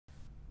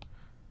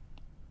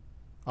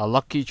A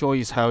lucky draw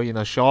is held in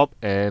a shop,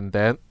 and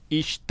then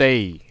each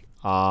day,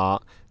 there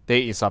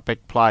is a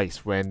big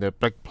prize. When the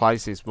big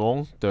prize is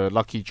won, the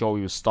lucky draw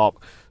will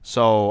stop.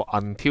 So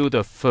until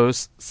the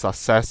first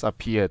success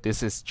appear,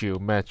 this is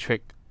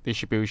geometric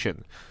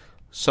distribution.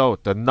 So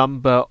the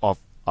number of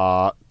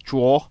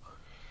draw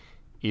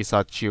is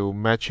a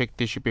geometric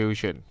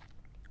distribution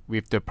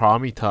with the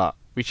parameter,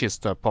 which is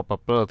the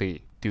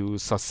probability to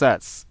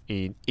success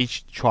in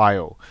each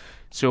trial,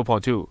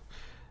 0.2.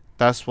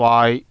 That's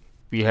why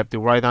we have to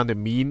write down the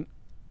mean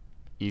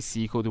is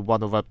equal to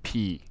 1 over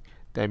p.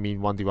 That means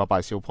 1 divided by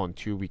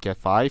 0.2, we get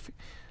 5.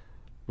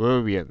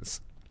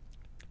 Variance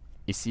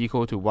is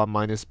equal to 1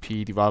 minus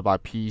p divided by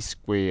p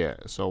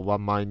squared. So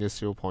 1 minus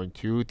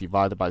 0.2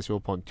 divided by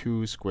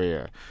 0.2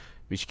 squared,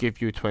 which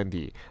gives you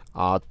 20.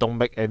 Don't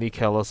make any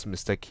careless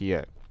mistake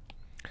here.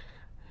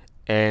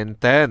 And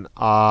then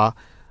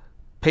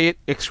pay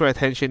extra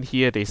attention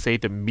here. They say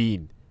the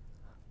mean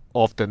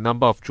of the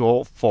number of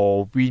draw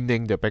for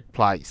winning the big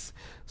prize.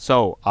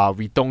 So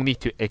we don't need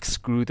to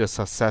exclude the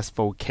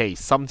successful case.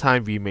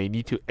 Sometimes we may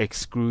need to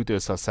exclude the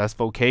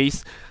successful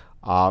case.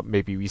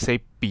 Maybe we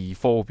say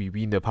before we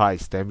win the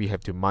prize, then we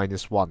have to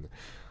minus 1.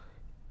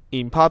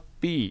 In part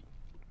B,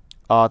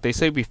 they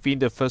say within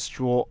the first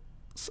draw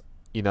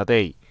in a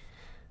day,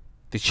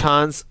 the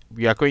chance,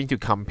 we are going to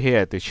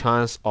compare the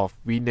chance of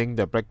winning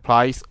the big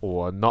prize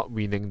or not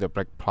winning the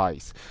big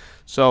prize.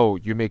 So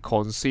you may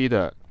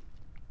consider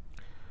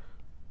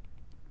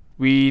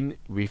win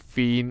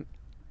within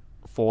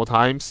 4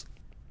 times.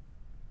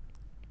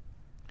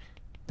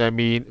 That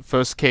means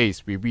first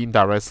case we win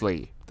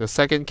directly. The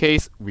second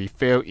case we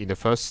fail in the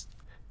first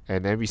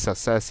and then we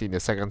success in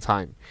the second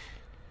time.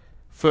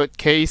 Third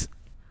case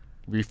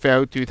we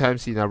fail 2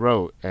 times in a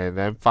row and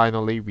then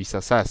finally we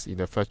success in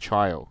the third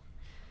trial.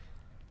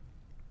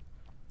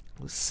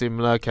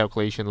 Similar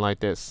calculation like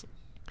this.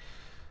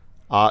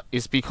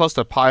 It's because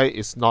the pi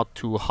is not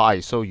too high,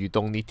 so you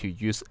don't need to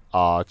use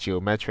a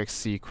geometric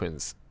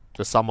sequence.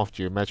 The sum of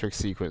geometric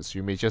sequence,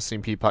 you may just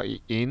simply plug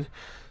it in,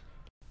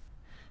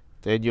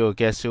 then you'll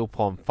get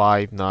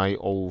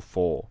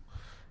 0.5904,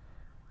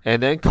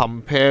 and then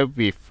compare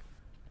with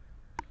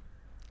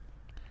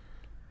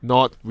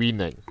not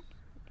winning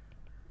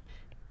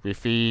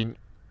within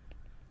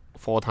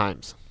 4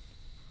 times.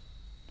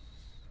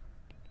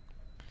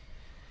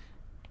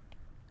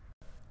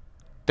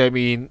 That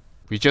means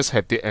we just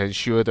have to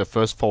ensure the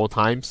first 4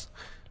 times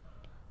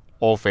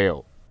all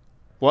fail.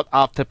 What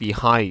after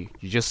behind,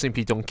 you just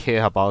simply don't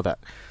care about that.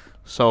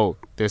 So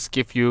this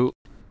gives you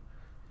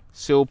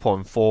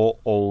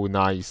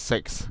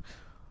 0.4096.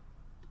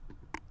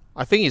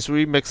 I think it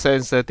really makes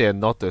sense that they are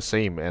not the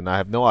same, and I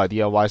have no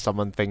idea why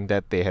someone think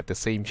that they have the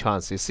same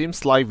chance. It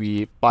seems like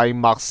we buy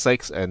Mark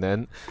 6 and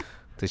then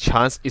the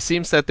chance, it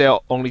seems that there are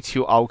only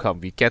 2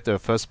 outcomes. We get the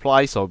first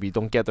prize or we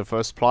don't get the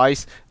first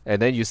prize,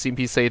 and then you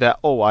simply say that,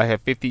 oh, I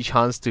have 50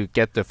 chance to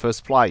get the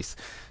first prize.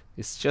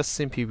 It's just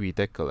simply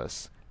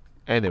ridiculous.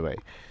 Anyway,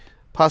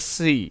 part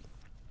C,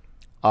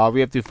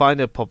 we have to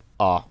find the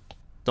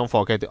don't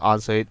forget to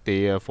answer it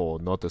there for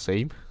not the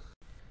same.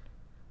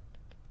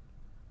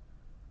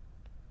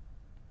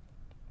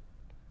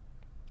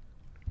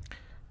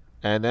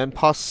 And then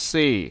part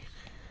C,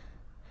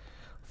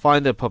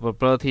 find the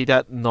probability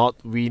that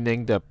not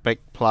winning the big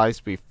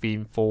prize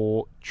within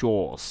 4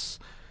 draws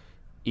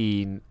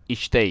in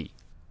each day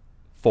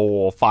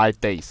for 5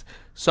 days.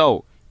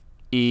 So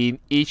in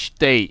each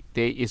day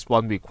there is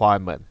one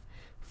requirement.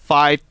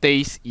 5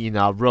 days in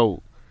a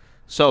row.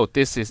 So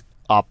this is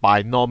a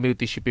binomial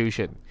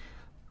distribution.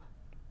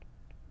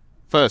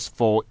 First,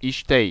 for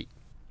each day,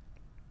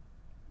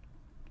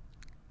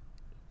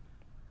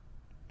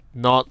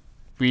 not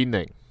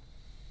winning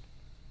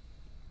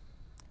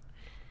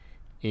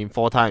in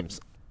 4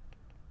 times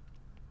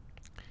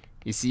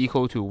is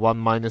equal to 1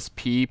 minus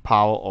p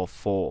power of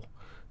 4.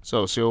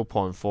 So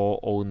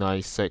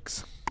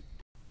 0.4096.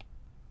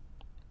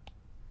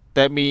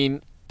 That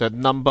means the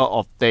number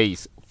of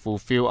days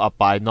fulfill a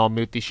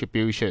binomial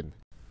distribution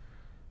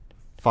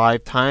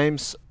 5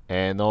 times,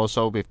 and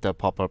also with the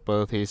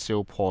probability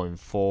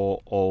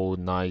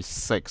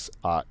 0.4096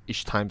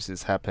 each time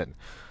this happens.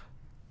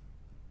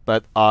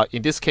 But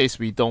in this case,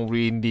 we don't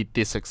really need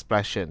this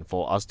expression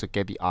for us to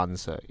get the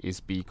answer.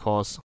 It's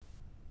because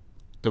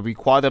the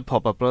required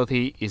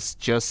probability is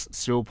just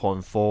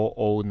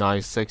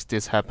 0.4096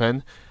 this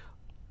happen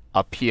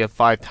appear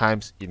 5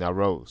 times in a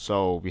row.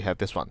 So we have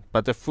this one.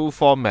 But the full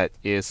format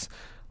is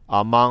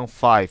among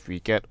 5,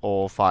 we get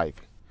all 5.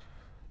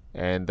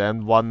 And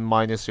then 1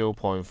 minus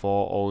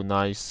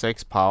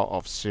 0.4096 power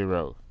of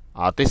 0.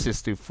 This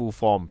is the full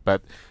form,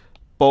 but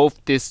both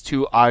these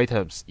 2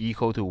 items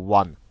equal to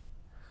 1.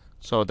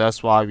 So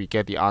that's why we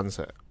get the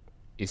answer.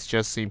 It's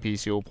just simply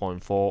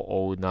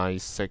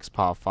 0.4096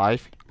 power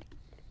 5.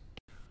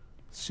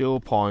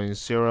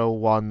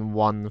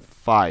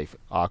 0.0115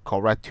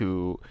 correct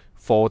to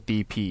 4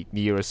 dp,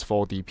 nearest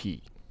 4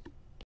 dp.